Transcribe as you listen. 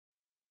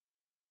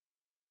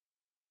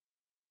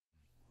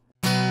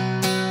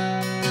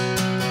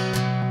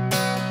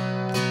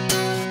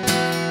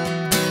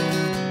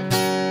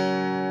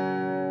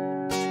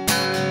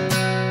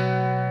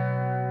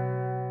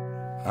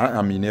I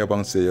am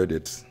Iniobong Nseyo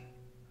Edet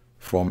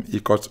from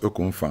Ikot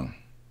Okumfang,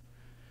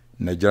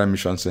 Nigerian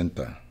Mission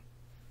Center.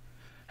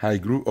 I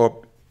grew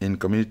up in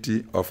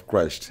Community of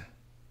Christ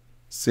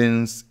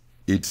since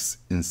its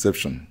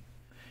inception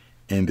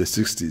in the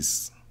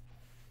 60s,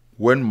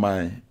 when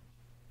my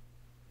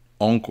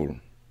uncle,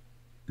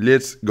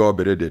 late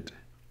Worldwide Edet,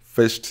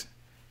 first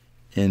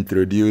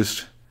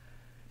introduced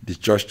the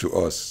church to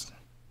us.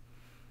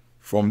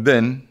 From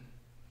then,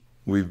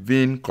 we've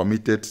been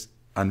committed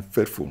and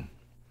faithful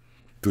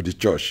to the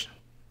church.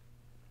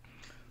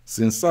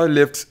 Since I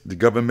left the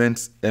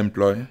government's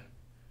employ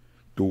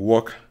to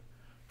work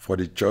for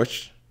the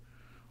church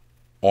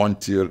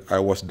until I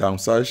was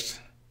downsized,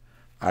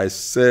 I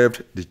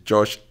served the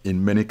church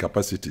in many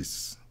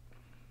capacities,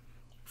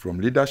 from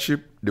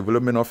leadership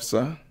development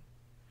officer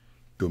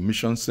to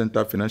mission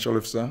center financial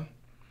officer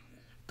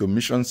to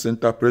mission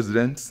center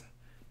president,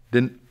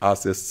 then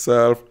as a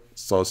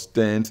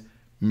self-sustained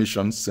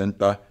mission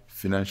center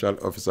financial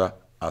officer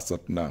as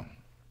of now.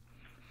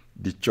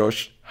 The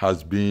church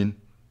has been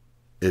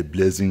a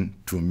blessing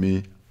to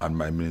me and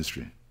my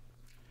ministry.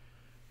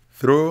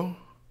 Through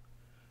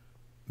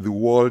the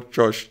World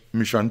Church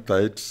Mission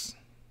Tithes,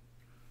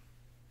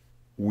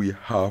 we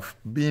have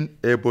been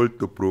able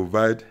to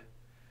provide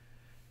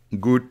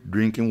good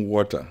drinking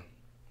water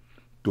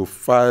to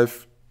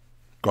 5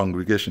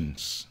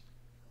 congregations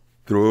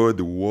through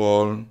the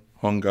World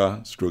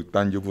Hunger /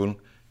 Tangible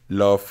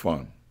Love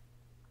Fund.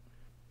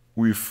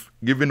 We've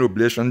given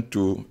oblation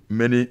to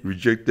many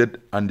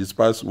rejected and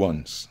despised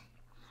ones,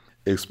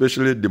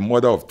 especially the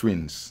mother of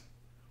twins,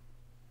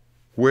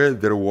 where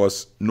there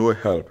was no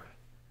help,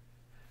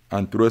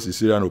 and through a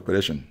cesarean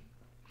operation.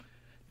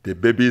 The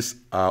babies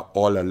are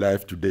all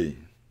alive today.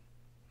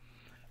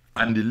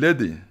 And the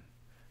lady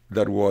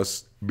that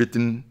was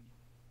beaten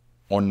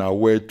on her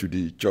way to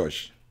the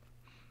church,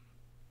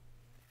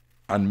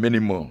 and many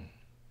more.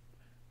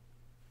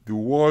 The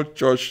World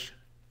Church,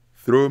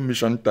 through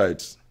Mission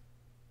Tithes,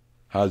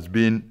 has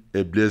been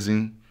a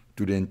blessing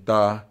to the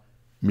entire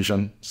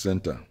Mission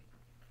Center.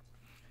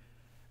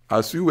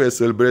 As we were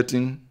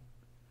celebrating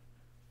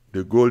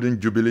the Golden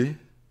Jubilee,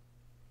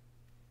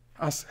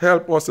 has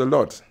helped us a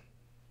lot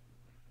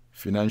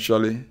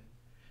financially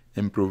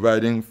in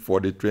providing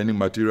for the training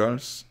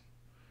materials,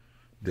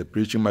 the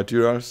preaching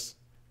materials,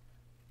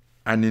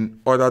 and in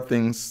other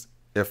things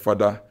a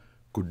father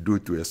could do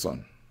to a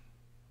son.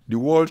 The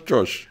World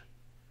Church,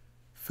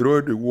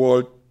 through the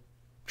World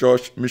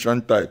Church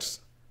Mission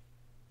Tithes,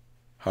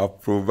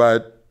 have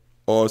provided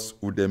us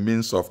with the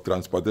means of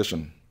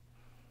transportation,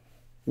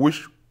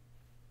 which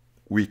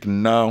we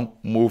can now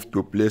move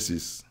to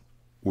places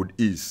with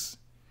ease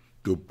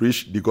to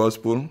preach the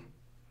gospel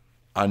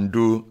and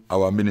do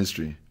our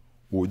ministry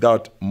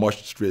without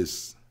much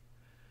stress,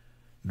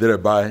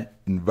 thereby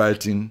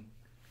inviting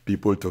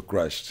people to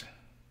Christ.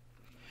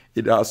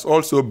 It has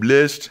also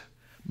blessed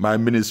my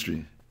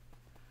ministry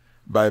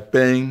by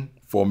paying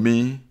for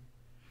me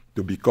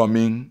to be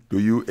coming to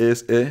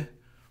USA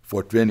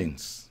for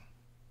trainings.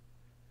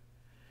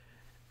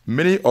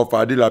 Many of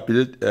our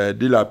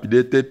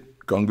dilapidated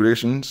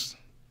congregations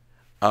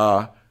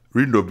are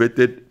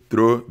renovated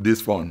through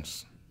these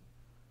funds.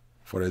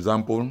 For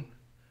example,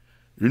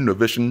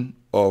 renovation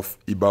of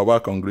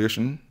Ibawa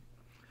congregation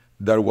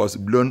that was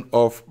blown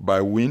off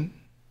by wind,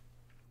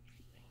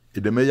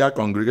 Idemeya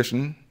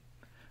congregation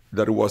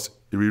that was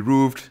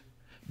removed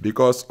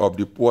because of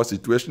the poor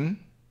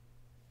situation.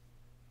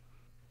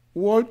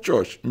 World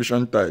Church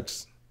Mission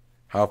Tithes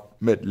have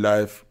made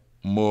life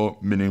more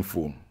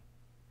meaningful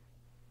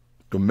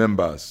to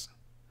members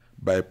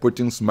by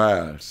putting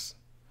smiles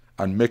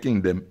and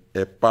making them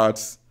a part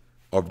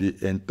of the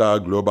entire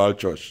global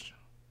church.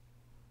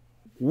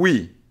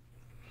 We,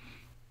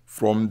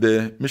 from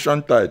the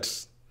Mission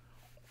Tithes,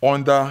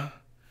 clothe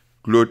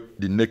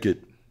the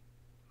naked,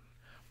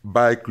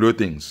 buy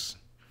clothing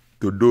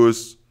to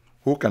those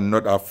who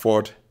cannot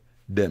afford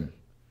them,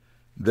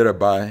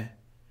 thereby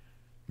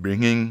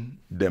bringing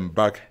them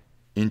back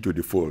into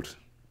the fold.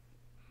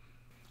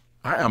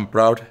 I am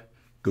proud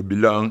to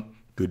belong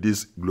to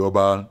this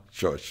global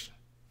church.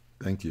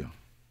 Thank you.